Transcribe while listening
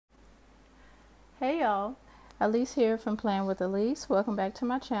Hey y'all, Alyse here from Playing with Alyse. Welcome back to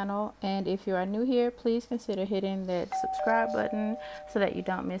my channel, and if you are new here, please consider hitting that subscribe button so that you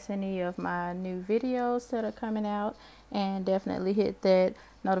don't miss any of my new videos that are coming out, and definitely hit that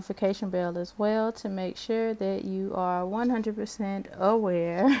notification bell as well to make sure that you are 100%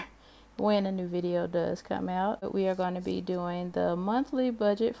 aware when a new video does come out. We are going to be doing the monthly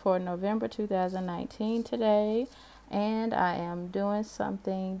budget for November 2019 today. And I am doing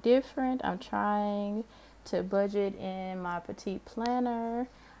something different. I'm trying to budget in my petite planner,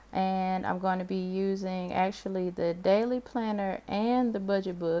 and I'm going to be using actually the daily planner and the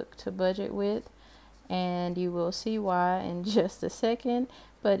budget book to budget with, and you will see why in just a second.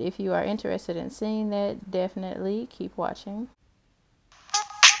 But if you are interested in seeing that, definitely keep watching.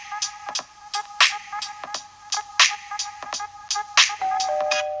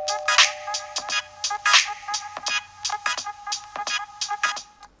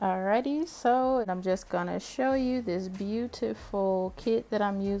 Alrighty, so I'm just gonna show you this beautiful kit that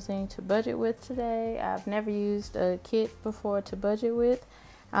I'm using to budget with today. I've never used a kit before to budget with,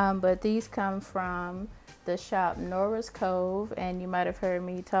 but these come from the shop Nora's Cove, and you might have heard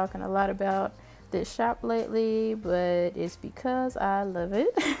me talking a lot about this shop lately, but it's because I love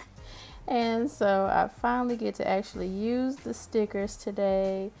it. And so I finally get to actually use the stickers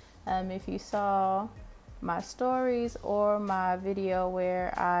today. If you saw my stories or my video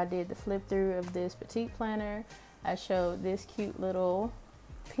where I did the flip through of this petite planner, I showed this cute little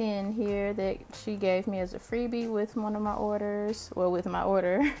pin here that she gave me as a freebie with one of my orders, well, with my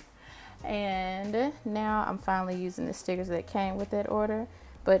order. And now I'm finally using the stickers that came with that order.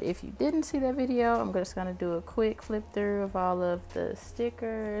 But if you didn't see that video, I'm just going to do a quick flip through of all of the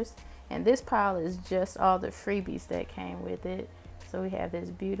stickers, and this pile is just all the freebies that came with it. So we have this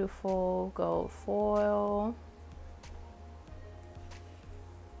beautiful gold foil.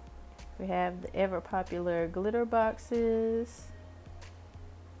 We have the ever popular glitter boxes.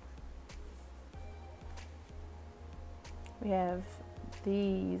 We have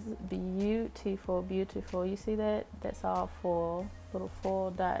these beautiful, beautiful, you see that? That's all foil, little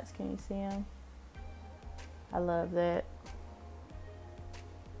foil dots. Can you see them? I love that.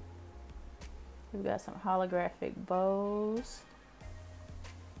 We've got some holographic bows.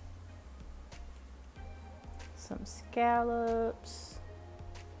 Some scallops,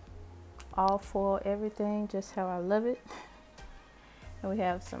 all foil, everything just how I love it. And we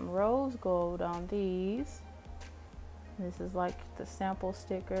have some rose gold on these. This is like the sample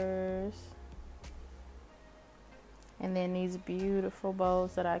stickers. And then these beautiful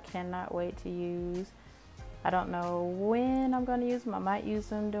bows that I cannot wait to use. I don't know when I'm going to use them. I might use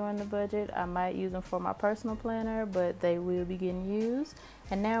them during the budget. I might use them for my personal planner, but they will be getting used.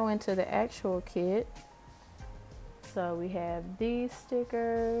 And now into the actual kit. So we have these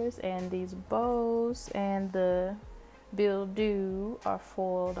stickers and these bows, and the Bill Do are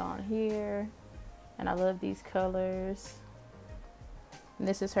foiled on here, and I love these colors. And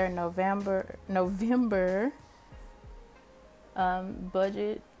this is her November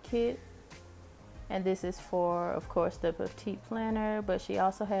budget kit, and this is for, of course, the petite planner, but she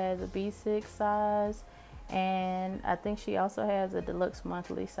also has a B6 size, and I think she also has a deluxe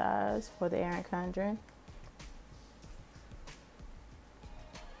monthly size for the Erin Condren.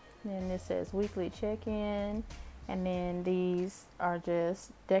 Then this says weekly check-in, and then these are just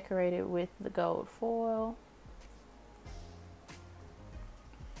decorated with the gold foil.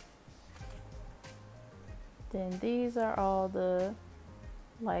 Then these are all the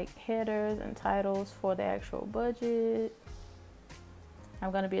like headers and titles for the actual budget.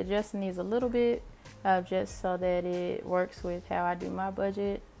 I'm going to be adjusting these a little bit just so that it works with how I do my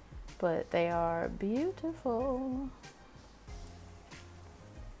budget, but they are beautiful.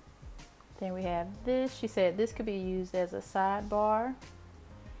 Then we have this. She said this could be used as a sidebar.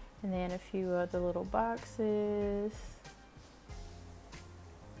 And then a few other little boxes.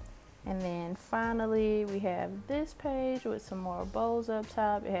 And then finally we have this page with some more bows up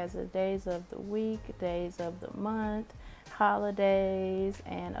top. It has the days of the week, days of the month, holidays,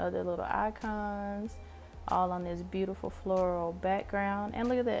 and other little icons, all on this beautiful floral background. And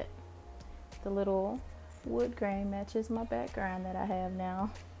look at that. The little wood grain matches my background that I have now.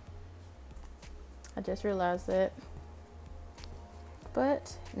 I just realized that.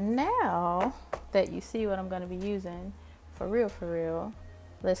 But now that you see what I'm going to be using for real,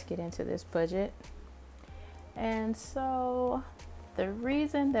 let's get into this budget. And so the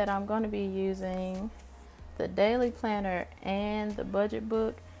reason that I'm going to be using the daily planner and the budget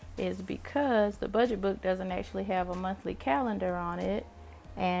book is because the budget book doesn't actually have a monthly calendar on it,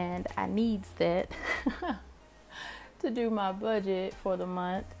 and I needs that to do my budget for the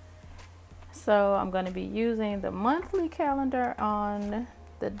month. So I'm going to be using the monthly calendar on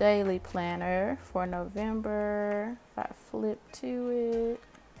the daily planner for November. If I flip to it,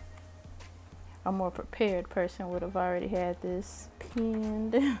 a more prepared person would have already had this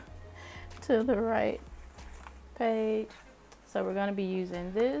pinned to the right page. So we're going to be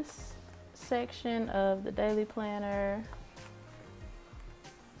using this section of the daily planner.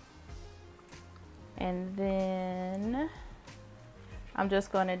 And then I'm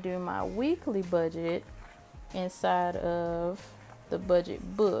just going to do my weekly budget inside of the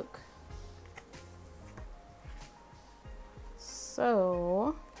budget book.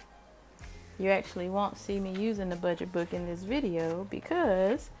 So you actually won't see me using the budget book in this video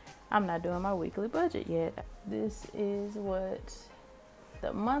because I'm not doing my weekly budget yet. This is what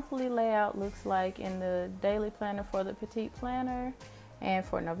the monthly layout looks like in the daily planner for the Petite planner. And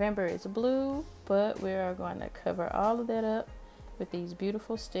for November it's blue, but we are going to cover all of that up with these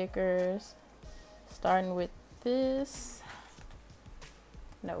beautiful stickers, starting with this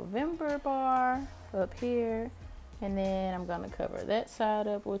November bar up here. And then I'm going to cover that side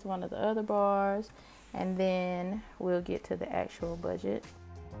up with one of the other bars, and then we'll get to the actual budget.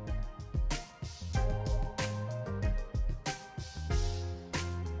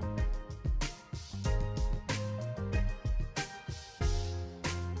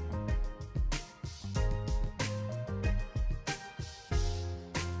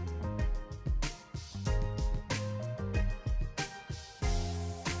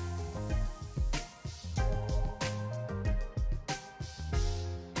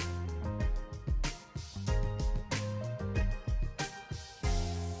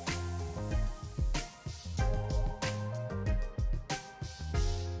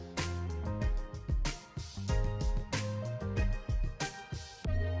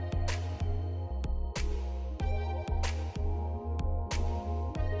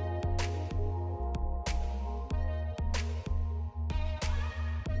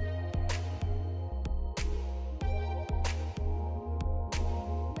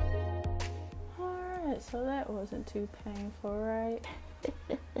 So that wasn't too painful, right?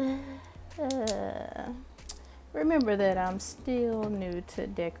 Remember that I'm still new to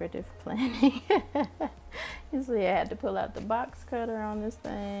decorative planning. You see, I had to pull out the box cutter on this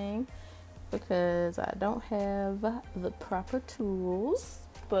thing because I don't have the proper tools,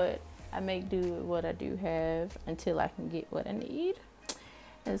 but I make do with what I do have until I can get what I need.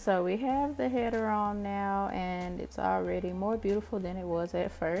 And so we have the header on now, and it's already more beautiful than it was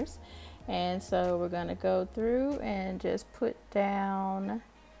at first. And so we're going to go through and just put down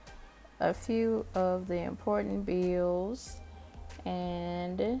a few of the important bills,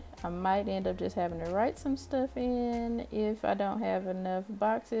 and I might end up just having to write some stuff in if I don't have enough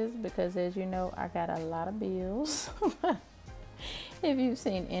boxes, because as you know, I got a lot of bills. If you've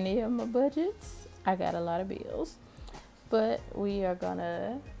seen any of my budgets, I got a lot of bills. But we are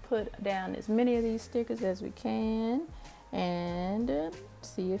gonna put down as many of these stickers as we can and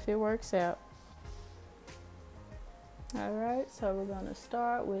see if it works out. All right, so we're gonna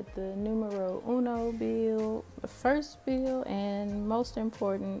start with the numero uno bill. The first bill, and most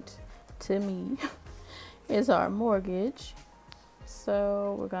important to me, is our mortgage.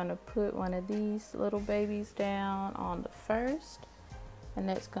 So we're gonna put one of these little babies down on the first, and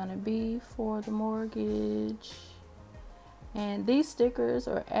that's gonna be for the mortgage. And these stickers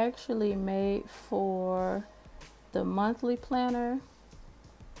are actually made for the monthly planner,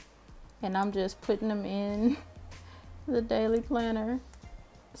 and I'm just putting them in the daily planner.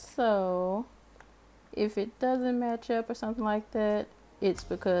 So if it doesn't match up or something like that, it's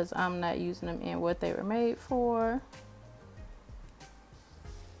because I'm not using them in what they were made for.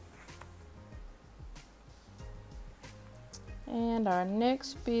 And our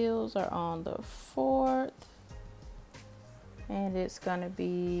next bills are on the 4th, and it's gonna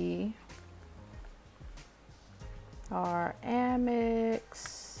be our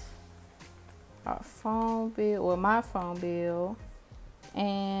Amex, our phone bill, well, my phone bill,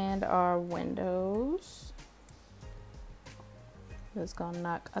 and our windows. Just gonna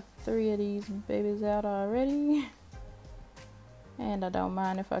knock 3 of these babies out already. And I don't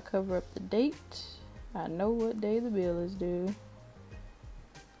mind if I cover up the date. I know what day the bill is due.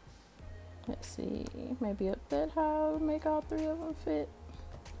 Let's see, maybe up that high will make all 3 of them fit.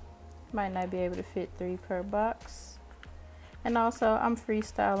 Might not be able to fit 3 per box. And also, I'm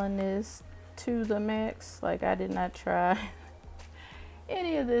freestyling this to the max. Like, I did not try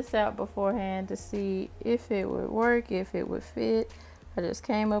any of this out beforehand to see if it would work, if it would fit. I just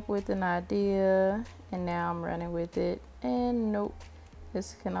came up with an idea, and now I'm running with it. And nope,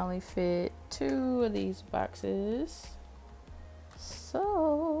 this can only fit 2 of these boxes.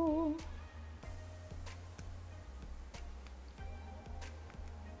 So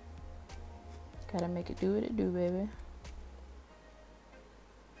Gotta make it do what it do, baby.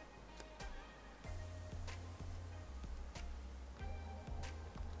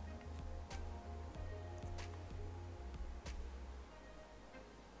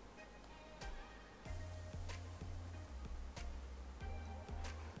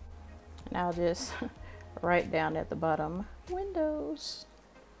 And I'll just write down at the bottom, windows.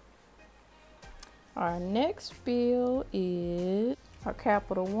 Our next bill is our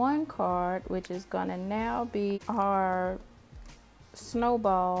Capital One card, which is gonna now be our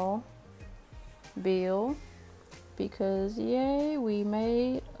snowball bill, because yay, we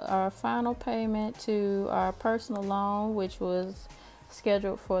made our final payment to our personal loan, which was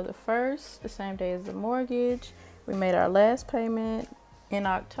scheduled for the 1st, the same day as the mortgage. We made our last payment in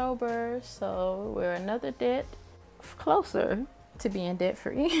October, so we're another debt closer to being debt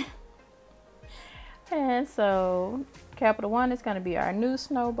free. And so Capital One is going to be our new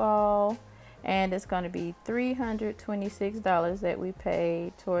snowball, and it's going to be $326 that we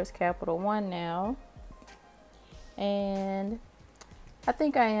pay towards Capital One now. And I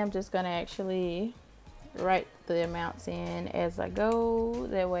think I am just going to actually write the amounts in as I go.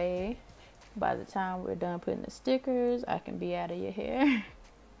 That way, by the time we're done putting the stickers, I can be out of your hair.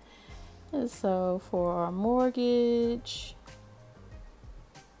 And so for our mortgage,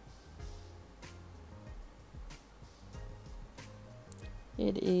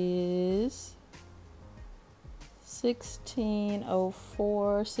 it is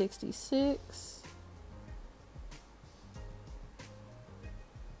 $1,604.66.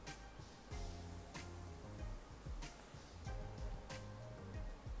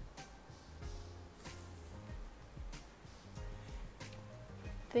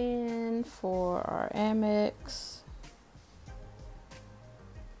 Then for our Amex,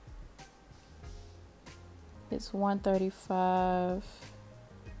 it's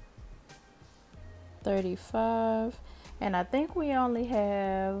 $135.35, and I think we only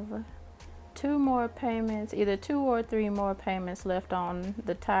have 2 more payments, either 2 or 3 more payments left on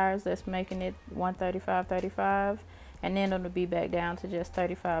the tires. That's making it $135.35, and then it'll be back down to just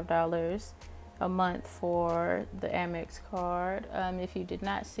 $35 a month for the Amex card. If you did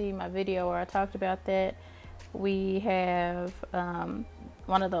not see my video where I talked about that, we have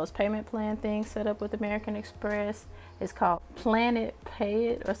one of those payment plan things set up with American Express. It's called Planet Pay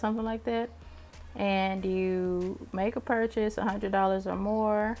It or something like that, and you make a purchase $100 or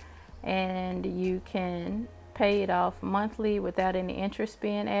more, and you can pay it off monthly without any interest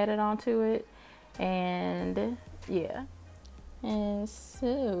being added onto it. And yeah. And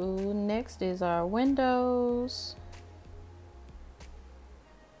so next is our windows.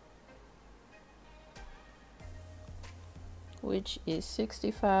 Which is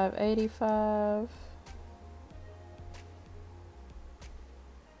 $65.85.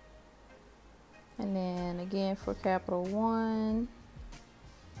 And then again for Capital One,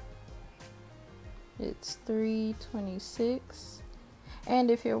 it's $326.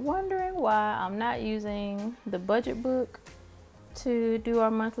 And if you're wondering why I'm not using the budget book to do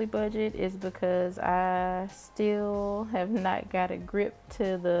our monthly budget, is because I still have not got a grip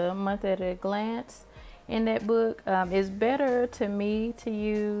to the month at a glance in that book. It's better to me to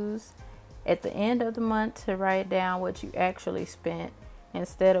use at the end of the month to write down what you actually spent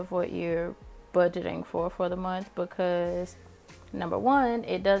instead of what you're budgeting for the month, because number one,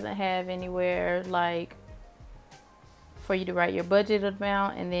 it doesn't have anywhere like for you to write your budget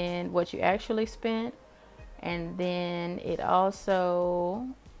amount and then what you actually spent. And then it also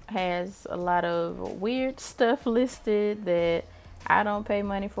has a lot of weird stuff listed that I don't pay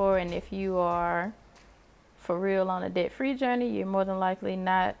money for. And if you are for real on a debt-free journey, you're more than likely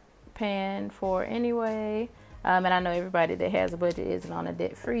not paying for anyway. And I know everybody that has a budget isn't on a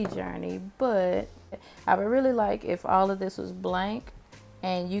debt-free journey, but I would really like if all of this was blank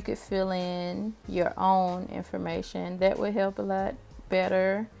and you could fill in your own information. That would help a lot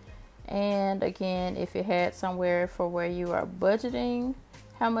better. And again, if it had somewhere for where you are budgeting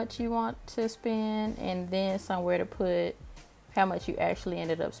how much you want to spend, and then somewhere to put how much you actually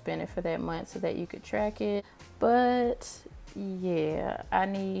ended up spending for that month so that you could track it. But yeah, I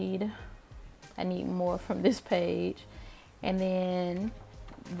need more from this page. And then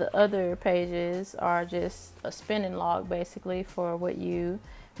the other pages are just a spending log basically for what you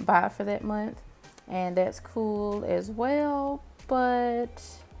buy for that month, and that's cool as well. But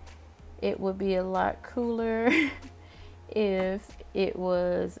it would be a lot cooler if it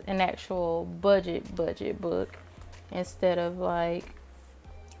was an actual budget book instead of like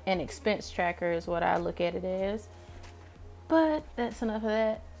an expense tracker is what I look at it as. But that's enough of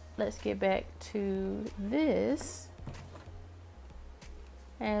that. Let's get back to this.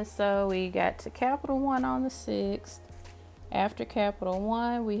 And so we got to Capital One on the 6th. After Capital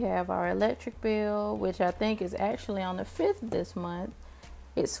One, we have our electric bill, which I think is actually on the 5th this month.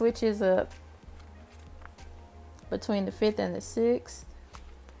 It switches up between the 5th and the 6th.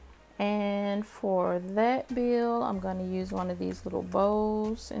 And for that bill, I'm going to use one of these little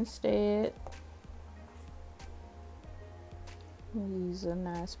bowls instead. Use a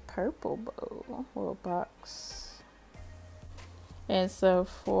nice purple bowl, little box. And so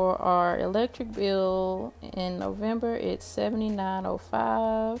for our electric bill in November, it's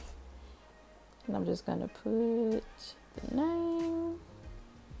 $79.05. And I'm just gonna put the name.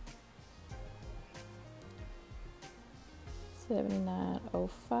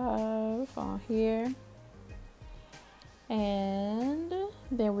 $79.05 on here. And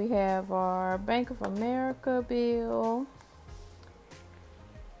then we have our Bank of America bill.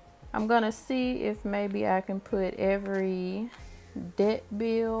 I'm gonna see if maybe I can put every debt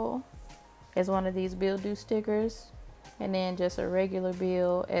bill as one of these bill due stickers, and then just a regular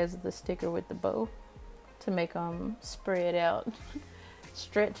bill as the sticker with the bow to make them spread out,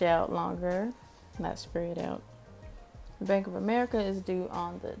 stretch out longer, not spread out. Bank of America is due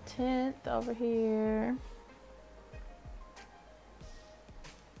on the 10th over here.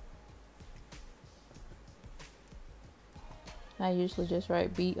 I usually just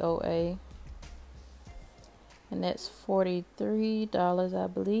write BOA. And that's $43, I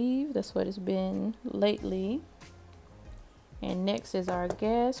believe. That's what it's been lately. And next is our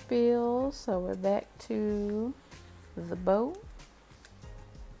gas bill. So we're back to the boat.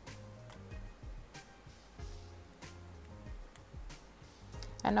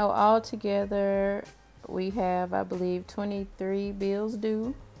 I know altogether we have, I believe, 23 bills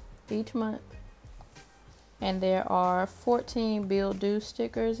due each month. And there are 14 bill due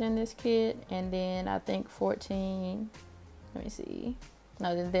stickers in this kit, and then I think 14, let me see,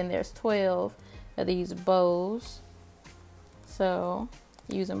 no, then there's 12 of these bows. So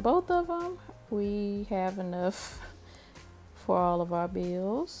using both of them, we have enough for all of our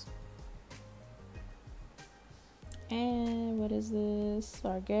bills. And what is this?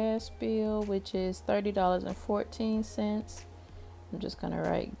 Our gas bill, which is $30.14. I'm just gonna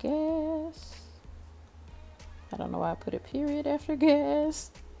write gas. I don't know why I put a period after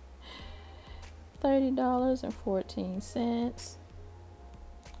gas. $30.14.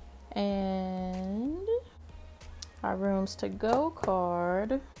 And our Rooms to Go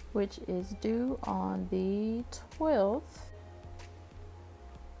card, which is due on the 12th.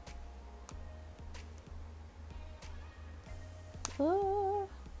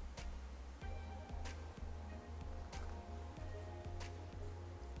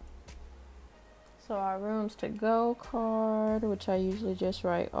 So our Rooms to Go card, which I usually just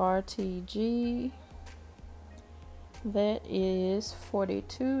write RTG, that is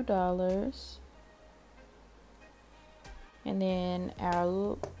 $42. And then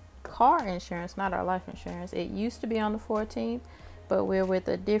our car insurance, not our life insurance, it used to be on the 14th, but we're with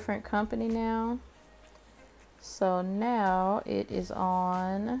a different company now. So now it is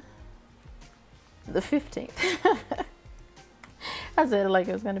on the 15th. I said it like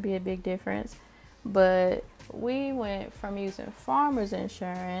it was going to be a big difference. But we went from using farmers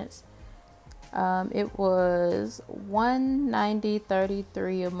insurance. It was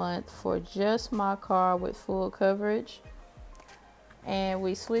 $190.33 a month for just my car with full coverage. And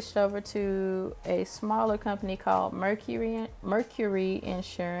we switched over to a smaller company called Mercury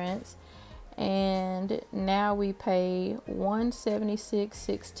Insurance. And now we pay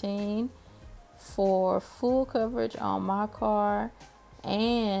 $176.16 for full coverage on my car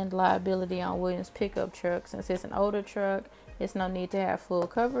and liability on Williams pickup truck. Since it's an older truck, it's no need to have full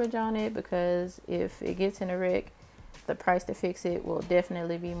coverage on it, because if it gets in a wreck, the price to fix it will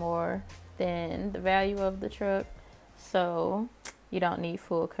definitely be more than the value of the truck. So you don't need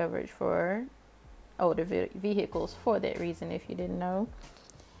full coverage for older vehicles for that reason, if you didn't know.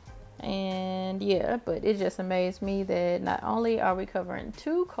 And yeah, but it just amazed me that not only are we covering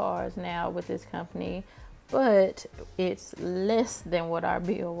 2 cars now with this company, but it's less than what our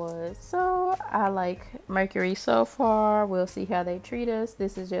bill was. So I like Mercury so far. We'll see how they treat us.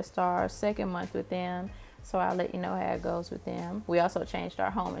 This is just our 2nd month with them, so I'll let you know how it goes with them. We also changed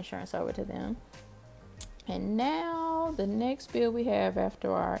our home insurance over to them. And now the next bill we have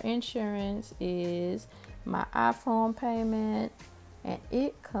after our insurance is my iPhone payment, and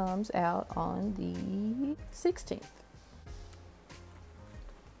it comes out on the 16th.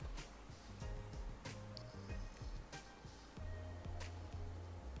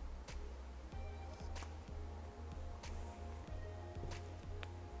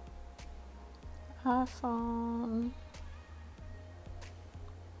 iPhone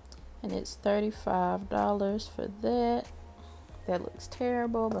and it's $35 for that. That looks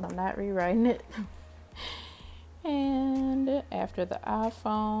terrible, but I'm not rewriting it. And after the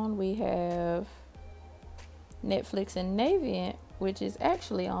iPhone, we have Netflix and Navient, which is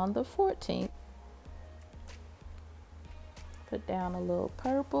actually on the 14th. Put down a little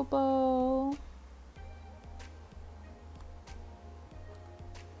purple bow.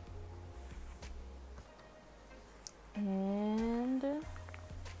 And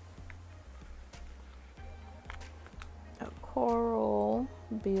a coral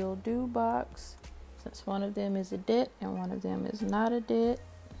bill due box, since one of them is a debt and one of them is not a debt.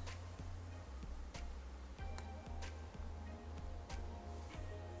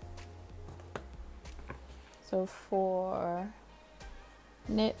 So for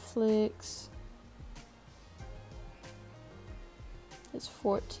Netflix, it's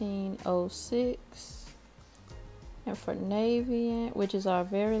 $14.06, and for Navient, which is our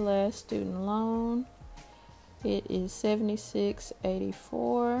very last student loan, it is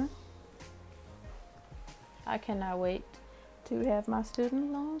 $76.84. I cannot wait to have my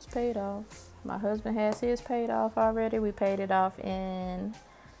student loans paid off. My husband has his paid off already. We paid it off in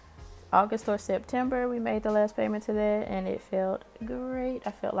August or September. We made the last payment to that, and it felt great.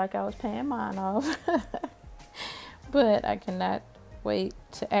 I felt like I was paying mine off. But I cannot wait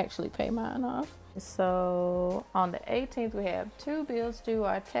to actually pay mine off. So on the 18th, we have 2 bills due,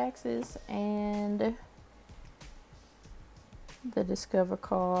 our taxes and the Discover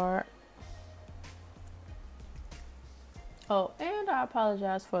card. Oh, and I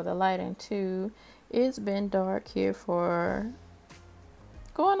apologize for the lighting too. It's been dark here for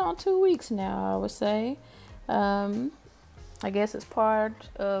going on 2 weeks now, I would say. I guess it's part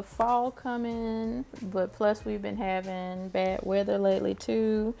of fall coming, but plus we've been having bad weather lately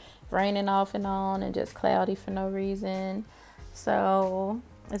too, raining off and on and just cloudy for no reason. So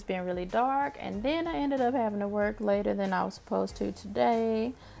it's been really dark, and then I ended up having to work later than I was supposed to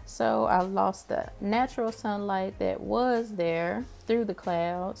today. So I lost the natural sunlight that was there through the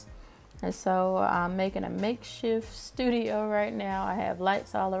clouds. And so I'm making a makeshift studio right now. I have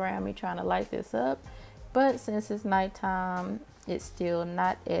lights all around me trying to light this up. But since it's nighttime, it's still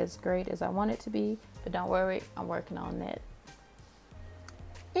not as great as I want it to be. But don't worry, I'm working on that.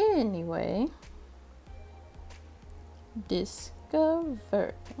 Anyway,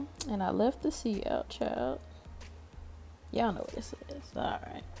 Discover. And I left the C out, child. Y'all know what this is.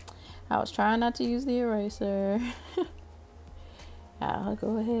 Alright. I was trying not to use the eraser. I'll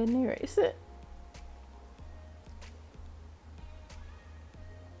go ahead and erase it.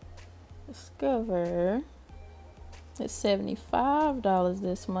 Discover. It's $75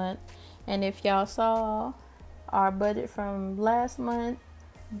 this month. And if y'all saw our budget from last month,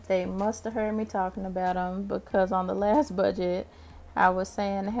 they must have heard me talking about them, because on the last budget, I was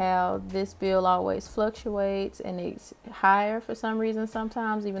saying how this bill always fluctuates and it's higher for some reason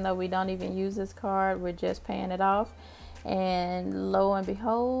sometimes, even though we don't even use this card, we're just paying it off. And lo and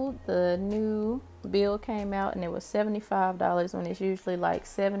behold, the new bill came out and it was $75 when it's usually like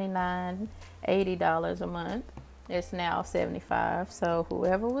 $79, $80 a month. It's now $75. So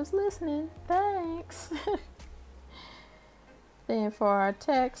whoever was listening, thanks. Then for our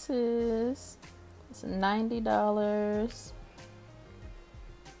taxes, it's $90.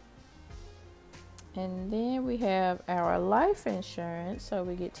 And then we have our life insurance, so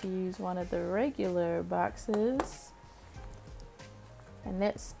we get to use one of the regular boxes. And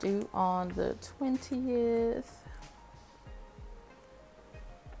that's due on the 20th.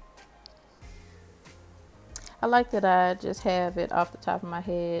 I like that I just have it off the top of my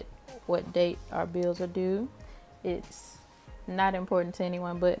head what date our bills are due. It's not important to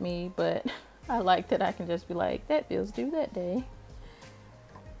anyone but me, but I like that I can just be like, that bill's due that day.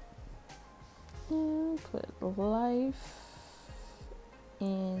 And put life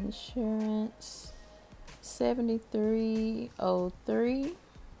insurance $73.03.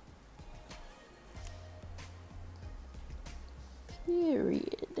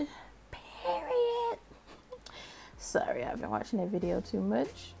 Period. Sorry, I've been watching that video too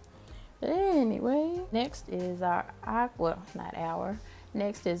much. Anyway, next is our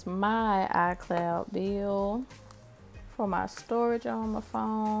next is my iCloud bill for my storage on my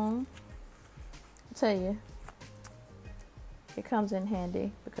phone. I'll tell you, it comes in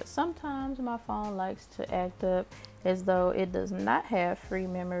handy because sometimes my phone likes to act up as though it does not have free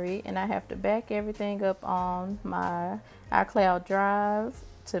memory, and I have to back everything up on my iCloud drive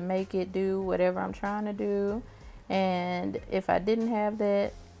to make it do whatever I'm trying to do. And if I didn't have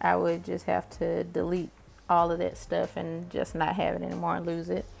that, I would just have to delete all of that stuff and just not have it anymore and lose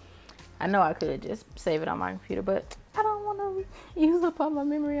it. I know I could just save it on my computer, but I don't want to use up all my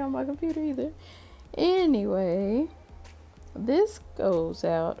memory on my computer either. Anyway, this goes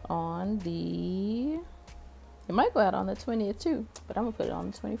out on the, it might go out on the 20th too, but I'm gonna put it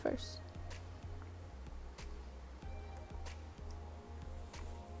on the 21st.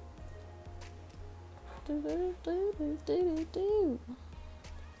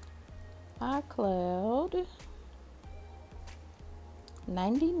 iCloud,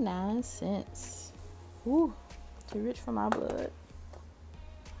 99 cents. Ooh, too rich for my blood.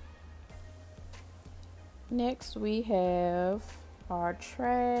 Next we have our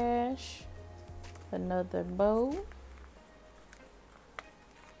trash, another bow.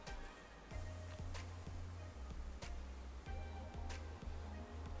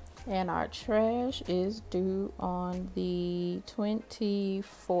 And our trash is due on the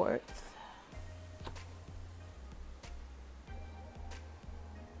 24th.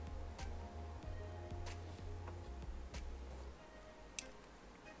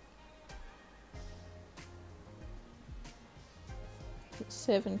 It's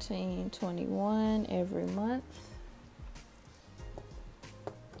 $17.21 every month.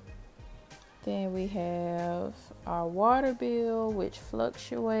 Then we have our water bill, which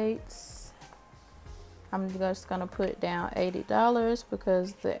fluctuates. I'm just gonna put down $80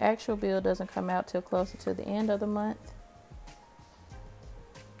 because the actual bill doesn't come out till closer to the end of the month.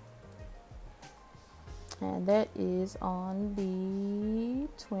 And that is on the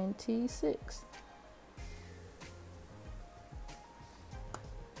 26th.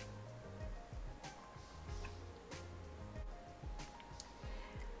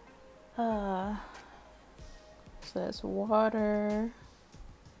 So that's water,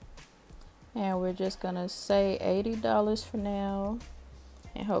 and we're just gonna say $80 for now,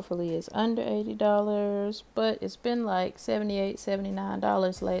 and hopefully it's under $80, but it's been like $78,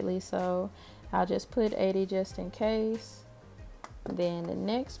 $79 lately, so I'll just put 80 just in case. Then the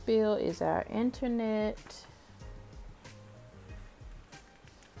next bill is our internet.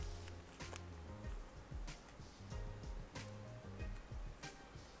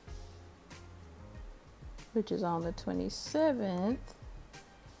 Which is on the 27th.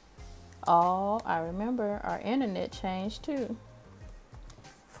 I remember our internet changed too.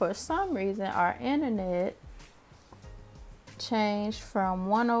 For some reason, our internet changed from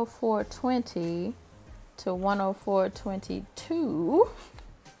 104.20 to 104.22.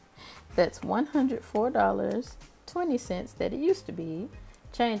 That's $104.20 that it used to be,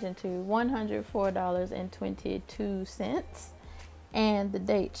 changing to $104.22. And the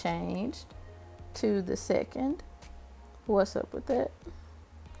date changed to the 2nd. What's up with that?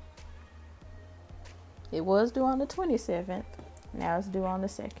 It was due on the 27th. Now it's due on the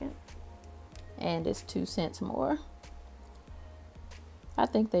 2nd. And it's 2 cents more. I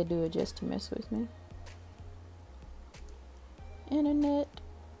think they do it just to mess with me. Internet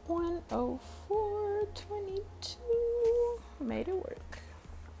 104.22. Made it work.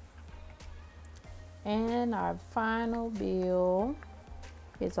 And our final bill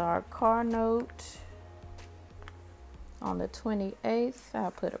is our car note on the 28th. I'll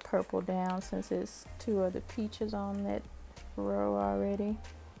put a purple down since it's 2 other peaches on that row already.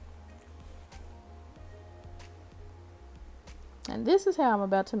 And this is how I'm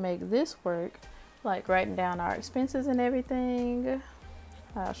about to make this work, like writing down our expenses and everything.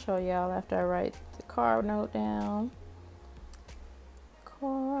 I'll show y'all after I write the car note down.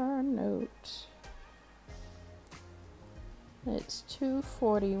 Car note. It's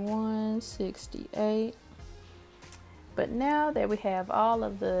 $241.68. But now that we have all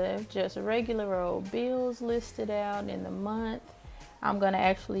of the just regular old bills listed out in the month, I'm going to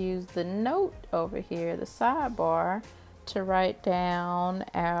actually use the note over here, the sidebar, to write down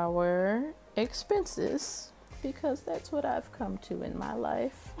our expenses, because that's what I've come to in my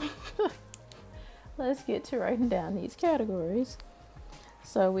life. Let's get to writing down these categories.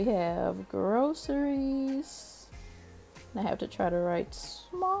 So we have groceries. I have to try to write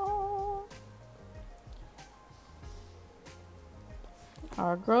small.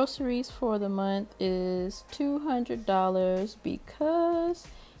 Our groceries for the month is $200 because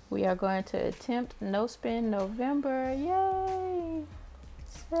we are going to attempt no spend November. Yay!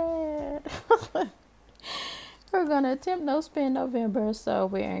 Sad. We're going to attempt no spend November, so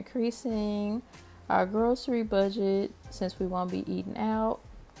we're increasing our grocery budget since we won't be eating out.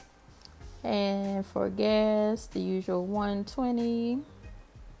 And for gas, the usual $1.20.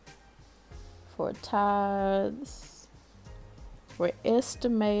 For tithes, we're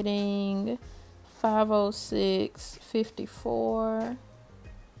estimating $506.54,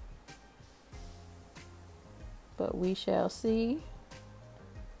 but we shall see.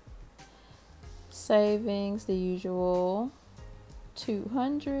 Savings, the usual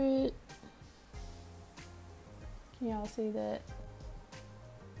 200. Can y'all see that?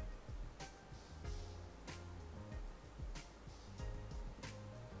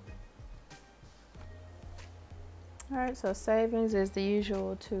 All right, so savings is the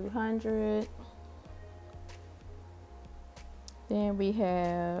usual 200. Then we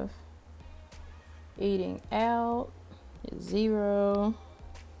have eating out is 0,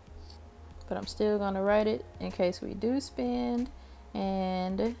 but I'm still gonna write it in case we do spend,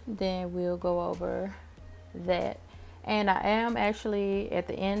 and then we'll go over that. And I am actually at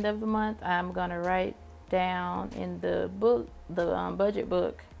the end of the month, I'm gonna write down in the book, the budget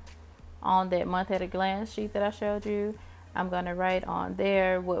book, on that month at a glance sheet that I showed you. I'm gonna write on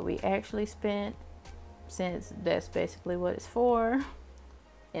there what we actually spent, since that's basically what it's for,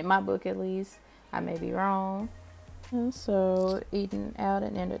 in my book at least. I may be wrong. And so eating out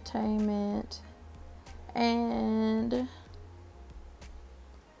and entertainment, and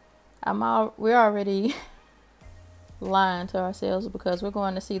we're already lying to ourselves because we're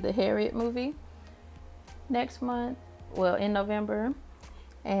going to see the Harriet movie next month, well, in November,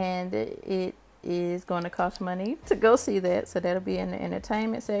 and it is going to cost money to go see that, so that'll be in the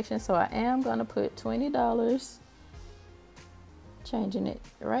entertainment section. So I am going to put $20, changing it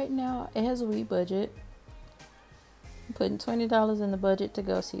right now as we budget. I'm putting $20 in the budget to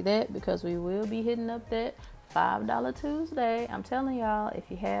go see that, because we will be hitting up that $5 Tuesday. I'm telling y'all, if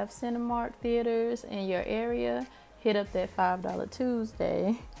you have Cinemark theaters in your area, hit up that $5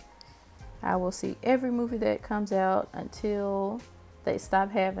 Tuesday. I will see every movie that comes out until they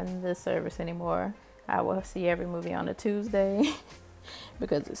stop having this service anymore. I will see every movie on a Tuesday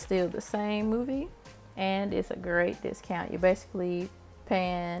because it's still the same movie, and it's a great discount. You're basically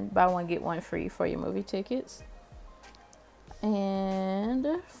paying buy one get one free for your movie tickets.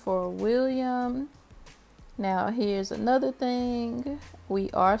 And for William, now here's another thing. We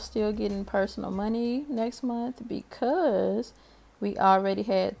are still getting personal money next month because we already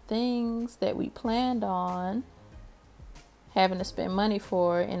had things that we planned on having to spend money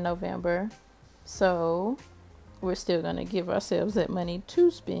for in November. So we're still going to give ourselves that money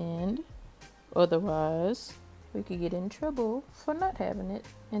to spend. Otherwise, we could get in trouble for not having it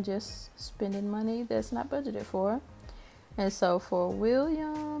and just spending money that's not budgeted for. And so for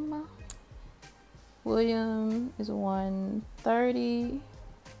William is 130,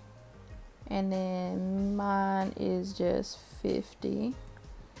 and then mine is just 50.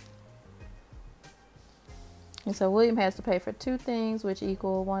 And so William has to pay for 2 things, which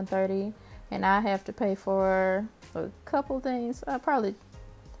equal 130, and I have to pay for a couple things.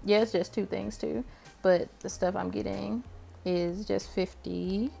 It's just 2 things too, but the stuff I'm getting is just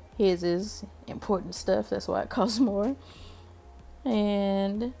 50. His is important stuff, that's why it costs more.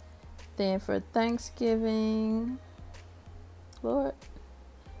 And then for Thanksgiving, Lord,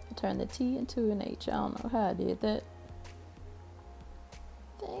 I turned the T into an H. I don't know how I did that.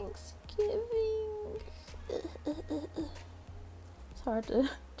 Thanksgiving. It's hard to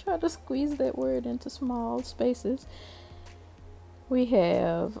try to squeeze that word into small spaces. We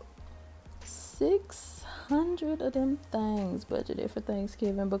have 600 of them things budgeted for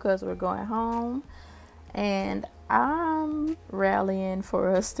Thanksgiving because we're going home, and I'm rallying for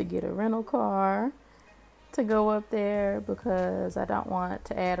us to get a rental car to go up there because I don't want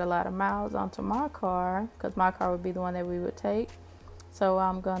to add a lot of miles onto my car, because my car would be the one that we would take. So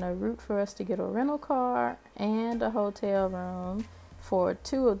I'm gonna root for us to get a rental car and a hotel room for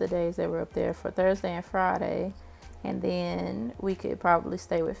 2 of the days that we're up there, for Thursday and Friday. And then we could probably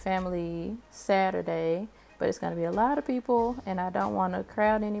stay with family Saturday, but it's gonna be a lot of people and I don't want to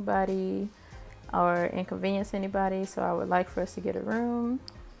crowd anybody or inconvenience anybody, so I would like for us to get a room.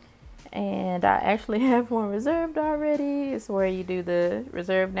 And I actually have one reserved already. It's where you do the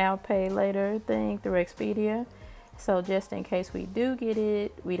reserve now, pay later thing through Expedia. So just in case we do get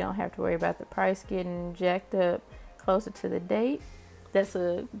it, we don't have to worry about the price getting jacked up closer to the date. That's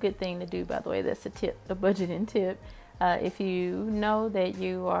a good thing to do, by the way. That's a tip, a budgeting tip. If you know that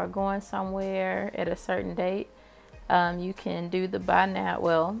you are going somewhere at a certain date, you can do the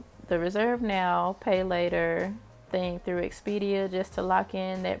the reserve now, pay later thing through Expedia just to lock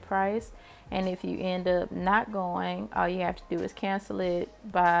in that price. And if you end up not going, all you have to do is cancel it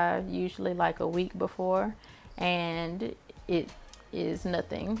by usually like a week before, and it is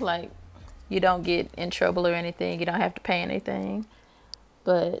nothing. Like, you don't get in trouble or anything. You don't have to pay anything.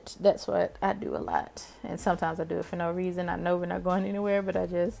 But that's what I do a lot. And sometimes I do it for no reason. I know we're not going anywhere, but I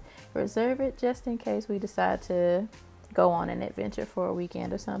just reserve it just in case we decide to go on an adventure for a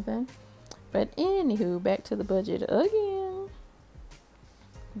weekend or something. But anywho, back to the budget again.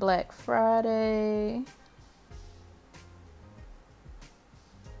 Black Friday.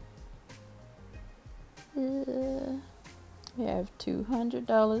 We have $200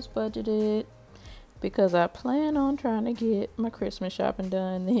 budgeted because I plan on trying to get my Christmas shopping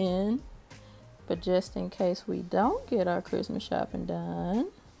done then. But just in case we don't get our Christmas shopping done,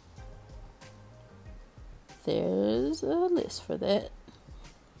 there's a list for that.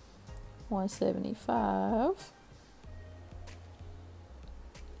 $175.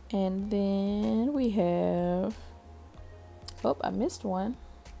 And then we have, oh, I missed one.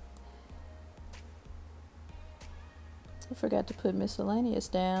 I forgot to put miscellaneous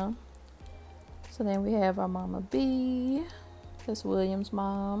down. So then we have our Mama B, that's William's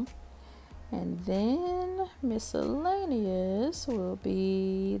mom. And then miscellaneous will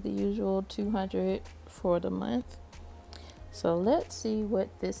be the usual $200 for the month. So let's see what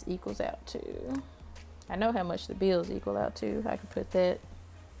this equals out to. I know how much the bills equal out to. I can put that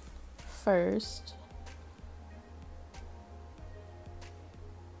first.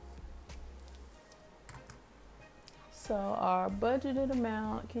 So our budgeted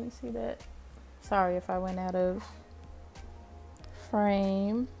amount, can you see that? Sorry if I went out of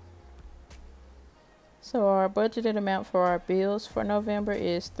frame. So our budgeted amount for our bills for November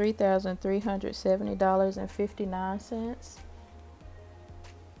is $3,370.59.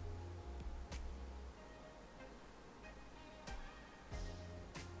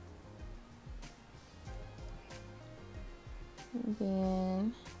 And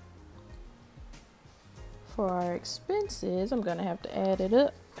then for our expenses, I'm gonna have to add it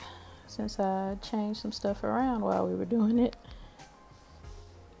up since I changed some stuff around while we were doing it.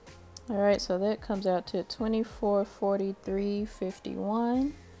 All right, so that comes out to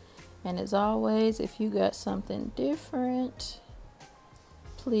 $24.43.51. And as always, if you got something different,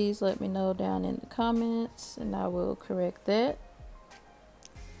 please let me know down in the comments and I will correct that.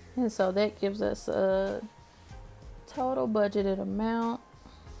 And so that gives us a total budgeted amount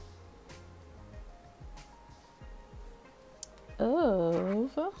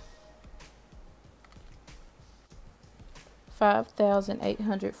of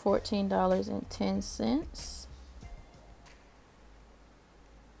 $5,814.10.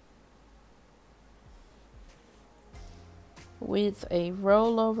 With a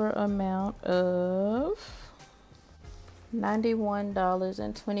rollover amount of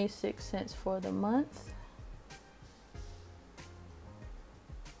 $91.26 for the month.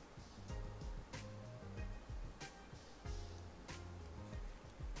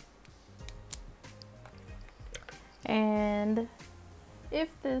 And if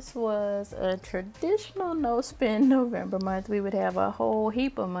this was a traditional no spend November month, we would have a whole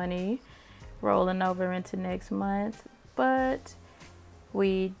heap of money rolling over into next month. But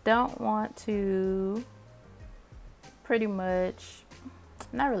we don't want to pretty much,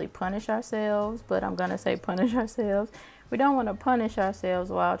 not really punish ourselves, but I'm gonna say punish ourselves. We don't want to punish ourselves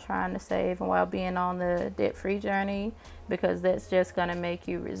while trying to save and while being on the debt-free journey, because that's just gonna make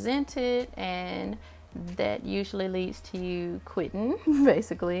you resent it, and that usually leads to you quitting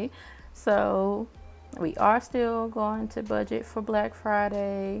basically. So we are still going to budget for Black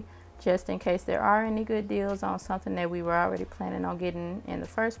Friday just in case there are any good deals on something that we were already planning on getting in the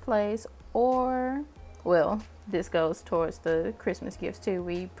first place. Or, well, this goes towards the Christmas gifts too.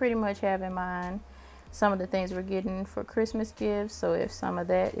 We pretty much have in mind some of the things we're getting for Christmas gifts, so if some of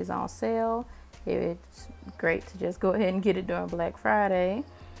that is on sale, it's great to just go ahead and get it during Black Friday.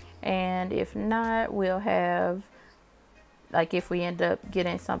 And if not, we'll have, like, if we end up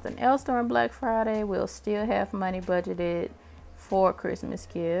getting something else during Black Friday, we'll still have money budgeted for Christmas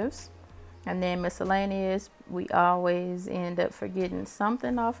gifts. And then miscellaneous, we always end up forgetting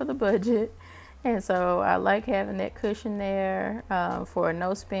something off of the budget. And so I like having that cushion there for a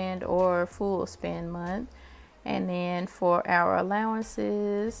no spend or full spend month. And then for our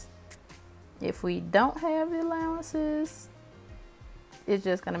allowances, if we don't have the allowances, it's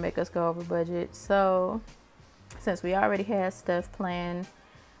just gonna make us go over budget. So since we already had stuff planned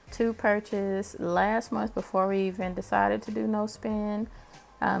to purchase last month before we even decided to do no spend,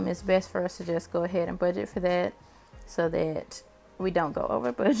 it's best for us to just go ahead and budget for that so that we don't go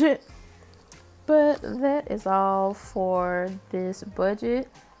over budget. But that is all for this budget.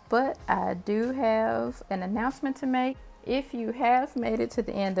 But I do have an announcement to make. If you have made it to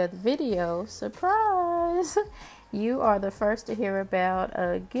the end of the video, surprise! You are the first to hear about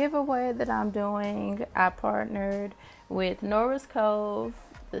a giveaway that I'm doing. I partnered with Nora's Cove,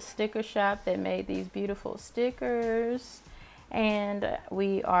 the sticker shop that made these beautiful stickers. And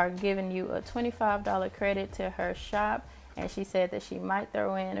we are giving you a $25 credit to her shop. And she said that she might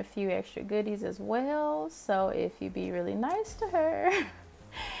throw in a few extra goodies as well. So if you be really nice to her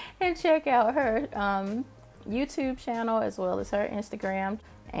and check out her YouTube channel as well as her Instagram,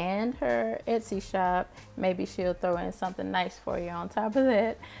 and her Etsy shop. Maybe she'll throw in something nice for you on top of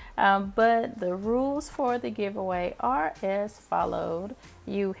that. But the rules for the giveaway are as followed.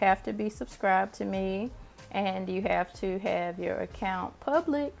 You have to be subscribed to me, and you have to have your account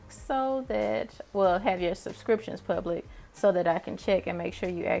public so that, well, have your subscriptions public so that I can check and make sure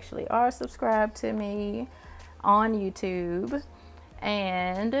you actually are subscribed to me on YouTube,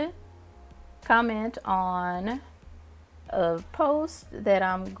 and comment on a post that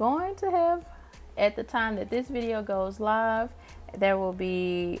I'm going to have at the time that this video goes live. There will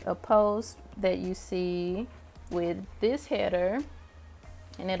be a post that you see with this header,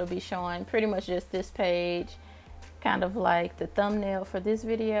 and it'll be showing pretty much just this page, kind of like the thumbnail for this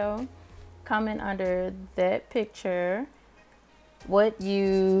video. Comment under that picture what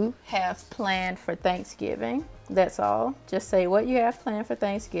you have planned for Thanksgiving. That's all. Just say what you have planned for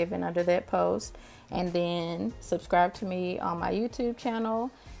Thanksgiving under that post, and then subscribe to me on my YouTube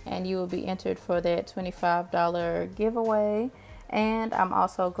channel, and you will be entered for that $25 giveaway. And I'm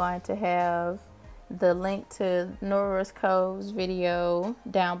also going to have the link to Nora's Cove's video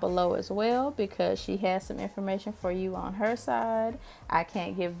down below as well, because she has some information for you on her side. I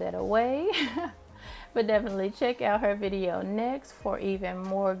can't give that away. But definitely check out her video next for even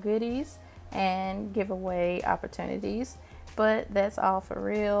more goodies and giveaway opportunities. But that's all for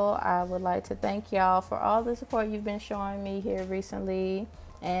real. I would like to thank y'all for all the support you've been showing me here recently,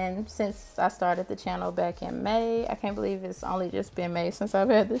 and since I started the channel back in May. I can't believe it's only just been May since I've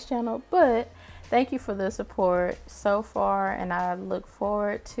had this channel, but thank you for the support so far, and I look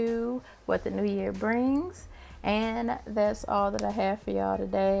forward to what the new year brings. And that's all that I have for y'all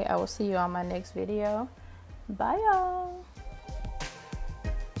today. I will see you on my next video. Bye y'all.